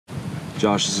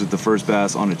Josh is the first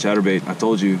bass on a chatterbait. I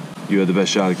told you, you had the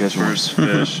best shot at catching one. First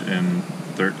fish in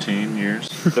 13 years.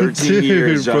 13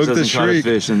 years, Josh hasn't caught a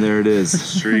fish, and there it is.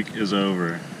 Streak is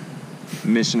over.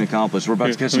 Mission accomplished. We're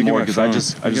about to catch some more because I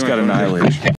just got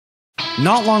annihilated.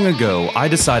 Not long ago, I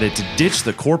decided to ditch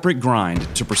the corporate grind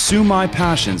to pursue my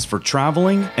passions for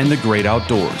traveling and the great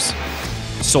outdoors.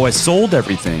 So I sold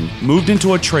everything, moved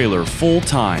into a trailer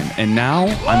full-time, and now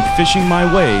I'm fishing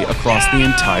my way across the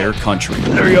entire country.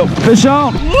 There we go. Fish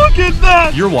on! Look at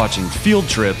that! You're watching Field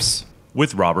Trips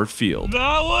with Robert Field.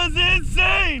 That was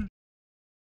insane!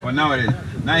 Well, now it is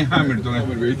 900 on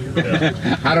every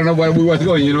I don't know where we was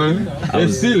going, you know what I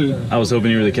mean? I was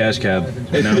hoping you were the cash cab.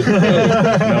 No,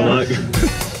 no luck.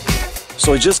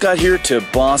 So I just got here to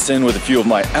Boston with a few of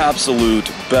my absolute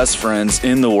best friends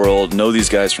in the world. Know these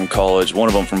guys from college, one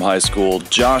of them from high school,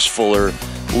 Josh Fuller,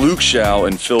 Luke Schau,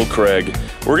 and Phil Craig.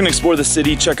 We're gonna explore the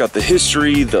city, check out the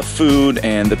history, the food,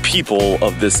 and the people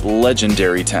of this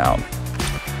legendary town.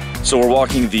 So we're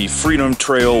walking the Freedom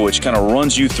Trail, which kind of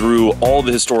runs you through all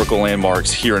the historical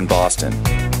landmarks here in Boston.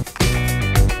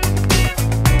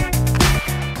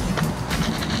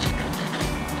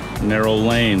 Narrow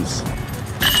lanes.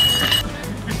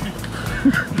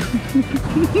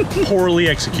 Poorly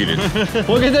executed.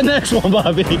 Look at the next one,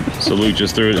 Bobby. So Luke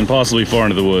just threw it impossibly far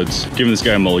into the woods. Giving this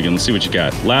guy a mulligan. Let's see what you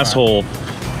got. Last hole.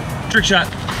 Trick shot.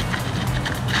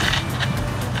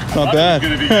 Not bad.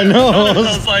 I know. I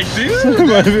was like, dude,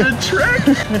 that's the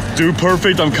trick. Dude,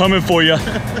 perfect. I'm coming for you.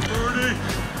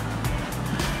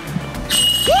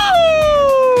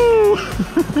 Woo!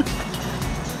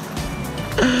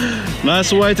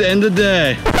 Nice way to end the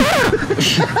day.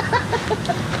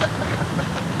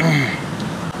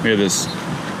 We have this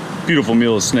beautiful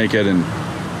meal of snakehead and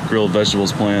grilled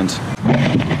vegetables planned.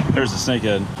 There's the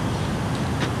snakehead.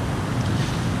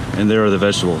 And there are the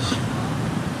vegetables.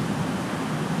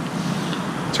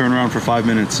 Turn around for 5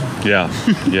 minutes. Yeah,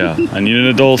 yeah. I need an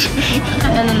adult.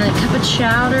 And then the cup of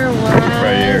chowder was...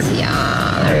 Right here.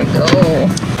 Yeah, there we go.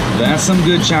 That's some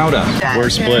good chowder. We're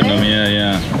splitting them,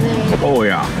 yeah. Oh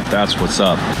yeah, that's what's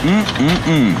up.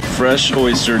 Fresh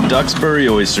oyster, Duxbury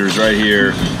oysters right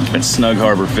here at Snug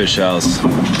Harbor Fish House.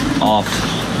 Off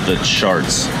the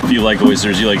charts. If you like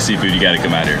oysters, you like seafood, you gotta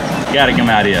come out here. You gotta come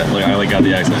out here. Look, I got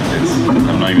the accent.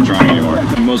 I'm not even trying anymore.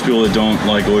 Most people that don't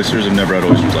like oysters have never had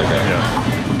oysters like that. Yeah.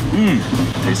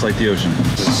 Tastes like the ocean.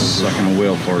 Sucking a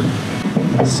whale fart.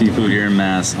 Seafood here in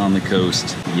Mass on the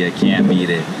coast. You can't beat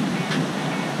it.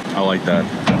 I like that.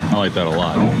 I like that a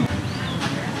lot.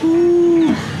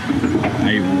 I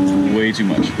ate way too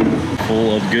much.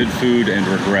 Full of good food and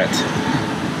regret.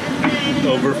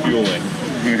 Overfueling.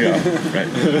 Yeah, right.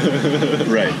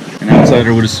 Right. An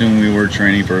outsider would assume we were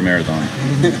training for a marathon.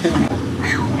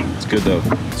 It's good though.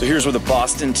 So here's where the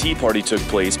Boston Tea Party took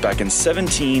place back in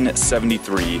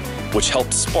 1773, which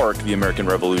helped spark the American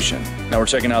Revolution. Now we're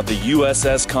checking out the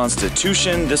USS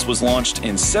Constitution. This was launched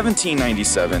in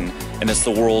 1797, and it's the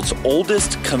world's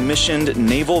oldest commissioned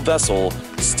naval vessel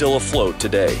still afloat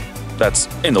today. That's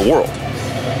in the world.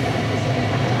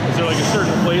 Is there like a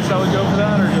certain place that would go for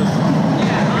that, or just?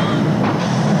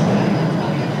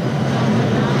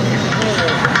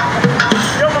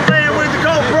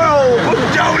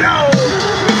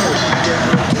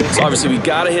 So obviously we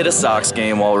gotta hit a Sox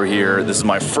game while we're here. This is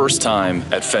my first time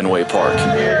at Fenway Park.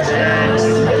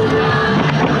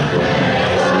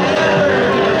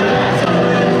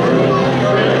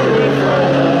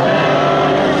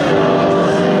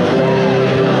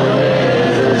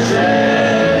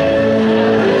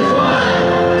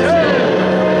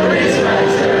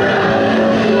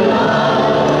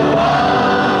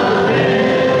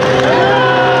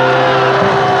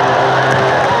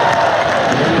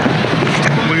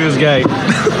 Guy.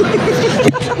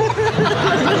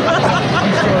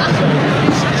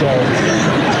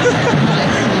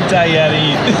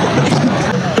 Daddy.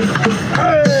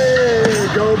 Hey,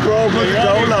 GoPro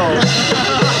Dolo.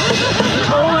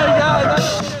 Oh my God.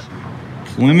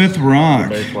 Plymouth Rock.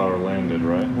 Mayflower landed,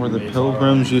 right? Where the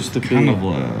Pilgrims used to be. Kind of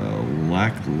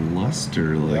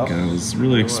lackluster. Like I was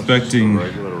really expecting.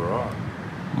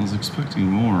 I was expecting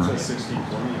more.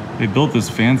 They built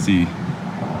this fancy.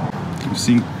 I've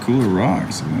seen cooler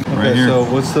rocks. Right here. So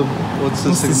what's the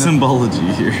symbology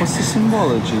here? What's the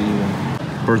symbology?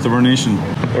 Birth of our nation.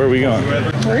 Where are we going?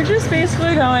 We're just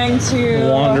basically going to...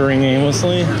 Wandering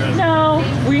aimlessly? No,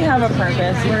 we have a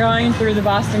purpose. We're going through the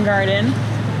Boston Garden,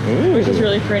 which is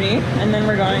really pretty, and then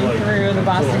we're going through the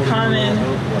Boston Common,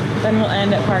 then we'll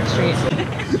end at Park Street.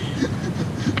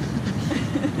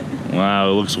 Wow,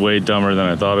 it looks way dumber than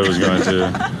I thought it was going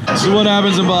to. This is what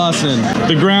happens in Boston.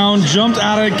 The ground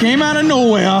came out of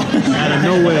nowhere. Out of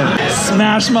nowhere.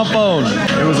 Smash my phone.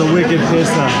 It was a wicked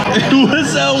pissa. It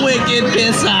was a wicked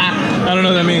pissa. I don't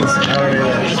know what that means.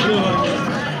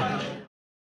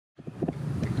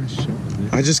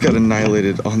 I just got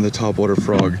annihilated on the topwater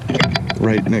frog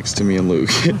right next to me and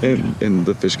Luke, and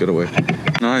the fish got away.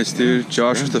 Nice, dude.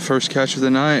 Josh was the first catch of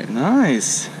the night.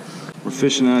 Nice. We're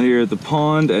fishing out here at the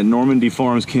pond at Normandy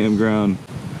Farms Campground.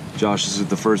 Josh is with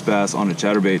the first bass on a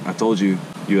chatterbait. I told you,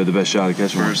 you had the best shot at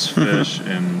catching one. First fish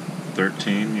in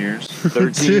 13 years.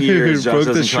 13 years, Josh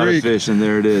hasn't caught a fish, and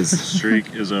there it is.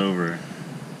 Streak is over.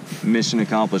 Mission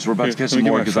accomplished. We're about to catch let me some get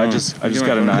more my because phone. I just got Let me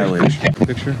get my annihilated.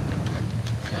 Picture.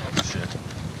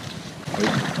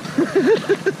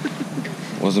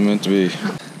 Wasn't meant to be.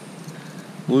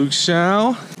 Luke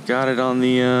Shaw got it on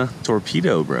the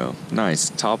torpedo, bro.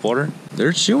 Nice. Top water.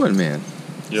 They're chewing, man.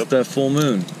 Yep. It's that full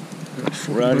moon.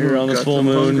 Right here on the full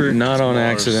moon. Not on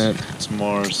accident. It's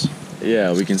Mars.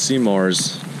 Yeah, we can see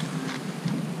Mars.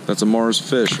 That's a Mars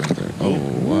fish right there. Oh,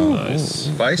 wow. Nice.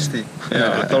 Feisty.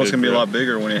 Yeah, I thought it was gonna be a lot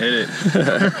bigger when it hit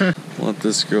it. Let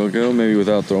this girl go, maybe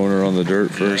without throwing her on the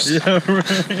dirt first. Yeah,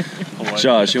 right.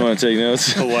 Josh, you want to take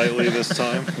notes? Politely this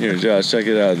time. Here, Josh, check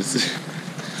it out.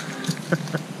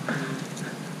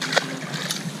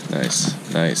 Nice,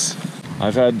 nice.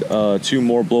 I've had 2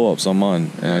 more blow-ups on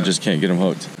mine, and I just can't get them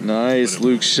hooked. Nice,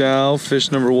 Luke Shaw.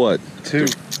 Fish number what? 2.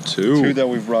 2 that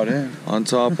we've brought in. On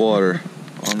top water,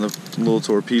 on the little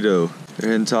torpedo.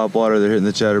 They're hitting top water, they're hitting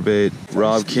the chatterbait.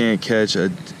 Rob can't catch a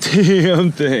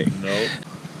damn thing. Nope.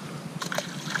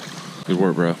 Good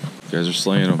work, bro. You guys are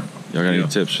slaying them. Y'all got any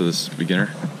tips for this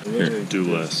beginner? Here. Do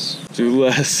less. Do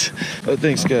less. Oh,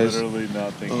 thanks, guys. Literally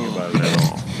not thinking about it at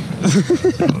all.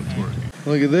 That's how it's working.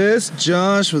 Look at this.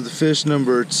 Josh with the fish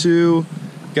number 2.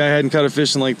 Guy hadn't caught a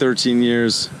fish in like 13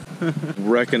 years.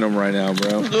 Wrecking them right now,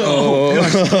 bro. Oh,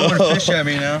 he's throwing fish at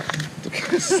me now.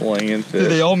 Slinging fish.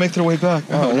 Dude, they all make their way back.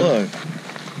 Oh, look.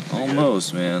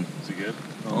 Almost, man. Is he good?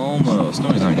 Almost.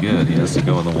 No, he's not good. He has to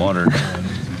go in the water.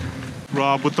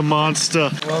 Rob with the monster.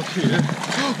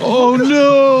 Oh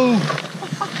no!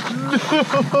 No,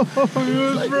 he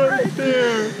was right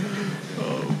there.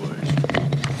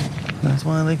 That's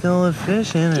why they call it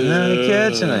fishing and not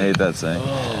catching. I hate that saying.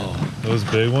 Oh, that was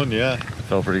a big one, yeah.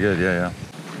 Felt pretty good, yeah.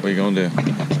 What are you gonna do?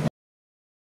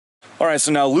 All right,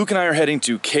 so now Luke and I are heading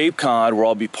to Cape Cod, where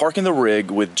I'll be parking the rig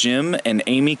with Jim and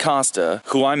Amy Costa,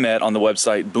 who I met on the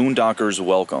website Boondockers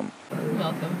Welcome.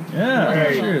 Welcome.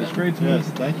 Yeah, cheers. Great to meet you.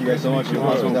 Thank you guys so much for your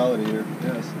hospitality here.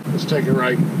 Yes. Let's take a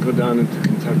right, go down into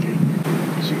Kentucky.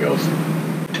 She goes,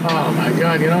 oh my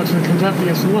God, you know it's in Kentucky?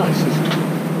 I said, what? I said,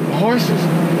 horses.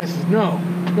 I said, no,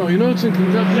 you know it's in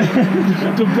Kentucky?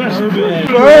 The best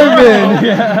bourbon.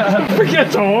 Yeah.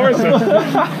 Forget the horses.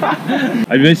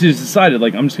 I basically just decided,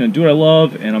 like, I'm just gonna do what I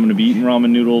love, and I'm gonna be eating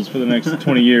ramen noodles for the next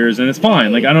 20 years, and it's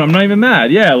fine. Like, I'm not even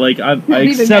mad. Yeah, like, I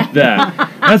accept that.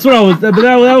 That's what I was. But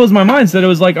that was my mindset. It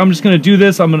was like, I'm just gonna do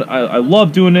this. I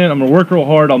love doing it. I'm gonna work real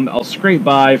hard. I'll scrape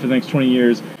by for the next 20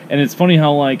 years. And it's funny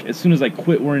how, like, as soon as I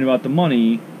quit worrying about the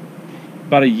money,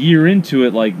 about a year into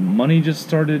it, like, money just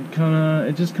started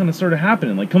started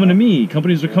happening, like, coming to me.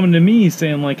 Companies are coming to me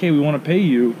saying, like, hey, we want to pay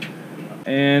you.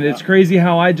 And it's crazy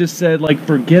how I just said, like,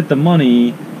 forget the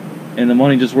money, and the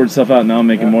money just worked itself out. Now I'm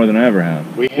making more than I ever have.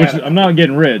 I'm not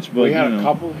getting rich, but we had a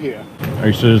couple here. Are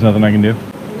you sure there's nothing I can do?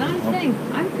 Not a thing.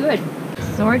 I'm good.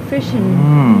 Sword fishing.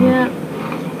 Yeah.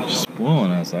 Just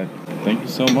blowing outside. Thank you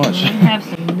so much. We have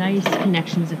some nice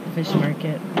connections at the fish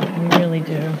market. We really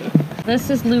do. This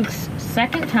is Luke's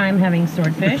second time having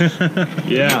swordfish.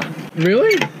 Yeah.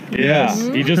 Really? Yeah.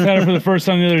 He just had it for the first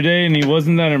time the other day, and he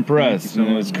wasn't that impressed. And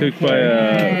it was cooked by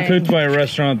a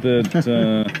restaurant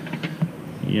that,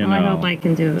 you know. I hope I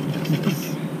can do it.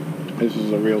 This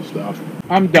is the real stuff.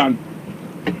 I'm done.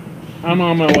 I'm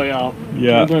on my way out.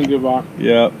 Yeah. I'm gonna give up.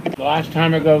 Yeah. The last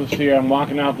time I go to see her, I'm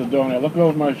walking out the door and I look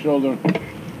over my shoulder,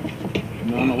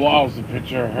 and on the wall is a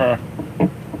picture of her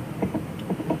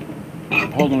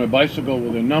holding a bicycle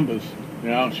with her numbers. You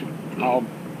know, she all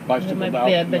bicycled out.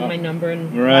 Yeah, but my number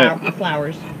and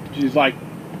flowers. She's like,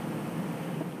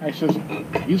 I says,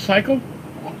 you cycle?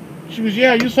 She goes,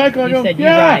 yeah, you cycle? I go, said you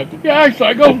yeah, ride. yeah, I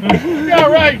cycle. Yeah,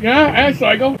 right, yeah, I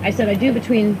cycle. I said I do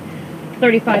between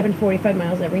 35 and 45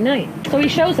 miles every night. So he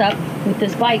shows up with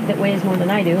this bike that weighs more than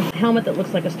I do, a helmet that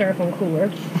looks like a styrofoam cooler,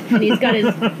 and he's got his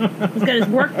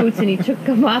work boots, and he took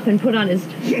them off and put on his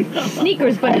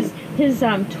sneakers, but his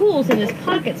tools in his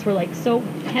pockets were like so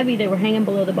heavy they were hanging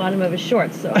below the bottom of his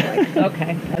shorts. So I'm like,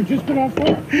 okay, I just got off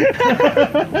work.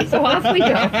 so off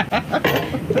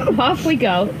we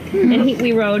go, and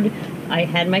we rode. I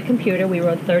had my computer. We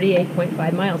rode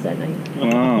 38.5 miles that night.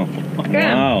 Wow.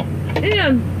 Yeah. Wow.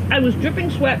 And I was dripping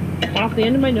sweat off the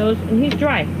end of my nose, and he's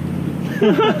dry.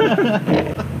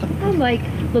 I'm like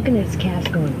looking at his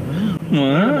cast going,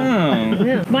 wow.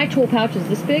 Yeah. My tool pouch is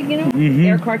this big, you know?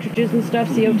 Air cartridges and stuff,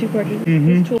 CO2 cartridges.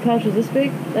 His tool pouch is this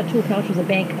big. That tool pouch was a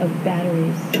bank of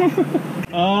batteries.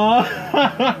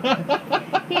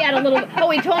 He had a little... Oh,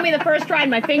 he told me the first ride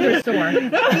my finger's sore.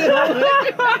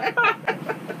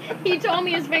 He told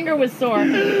me his finger was sore.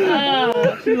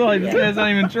 She's like, this guy's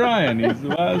not even trying.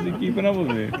 Why is he keeping up with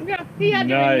me? Yeah, he had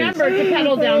to remember to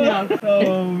pedal downhill.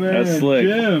 Oh, man. That's slick.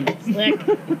 Slick.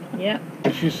 Yep.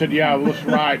 She said, yeah, let's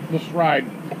ride,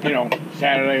 you know,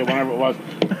 Saturday or whenever it was.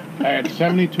 I had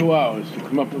 72 hours to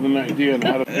come up with an idea on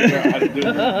how to figure out how to do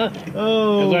this.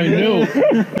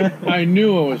 Because I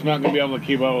knew I was not going to be able to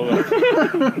keep up with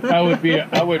it. I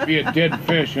would be a dead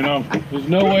fish, you know. There's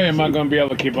no way I'm not going to be able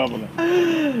to keep up with it.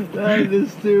 That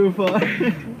is too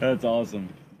funny. That's awesome.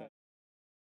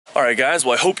 All right, guys.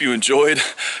 Well, I hope you enjoyed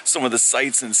some of the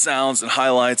sights and sounds and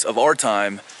highlights of our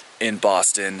time in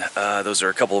Boston. Those are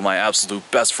a couple of my absolute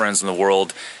best friends in the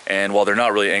world, and while they're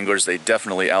not really anglers, they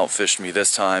definitely outfished me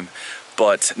this time.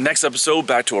 But next episode,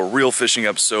 back to a real fishing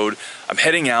episode. I'm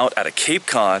heading out at a Cape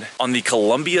Cod on the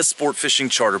Columbia Sport Fishing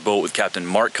charter boat with Captain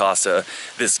Mark Costa.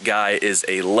 This guy is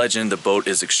a legend. The boat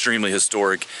is extremely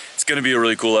historic. It's going to be a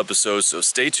really cool episode, so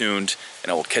stay tuned,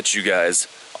 and I will catch you guys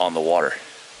on the water.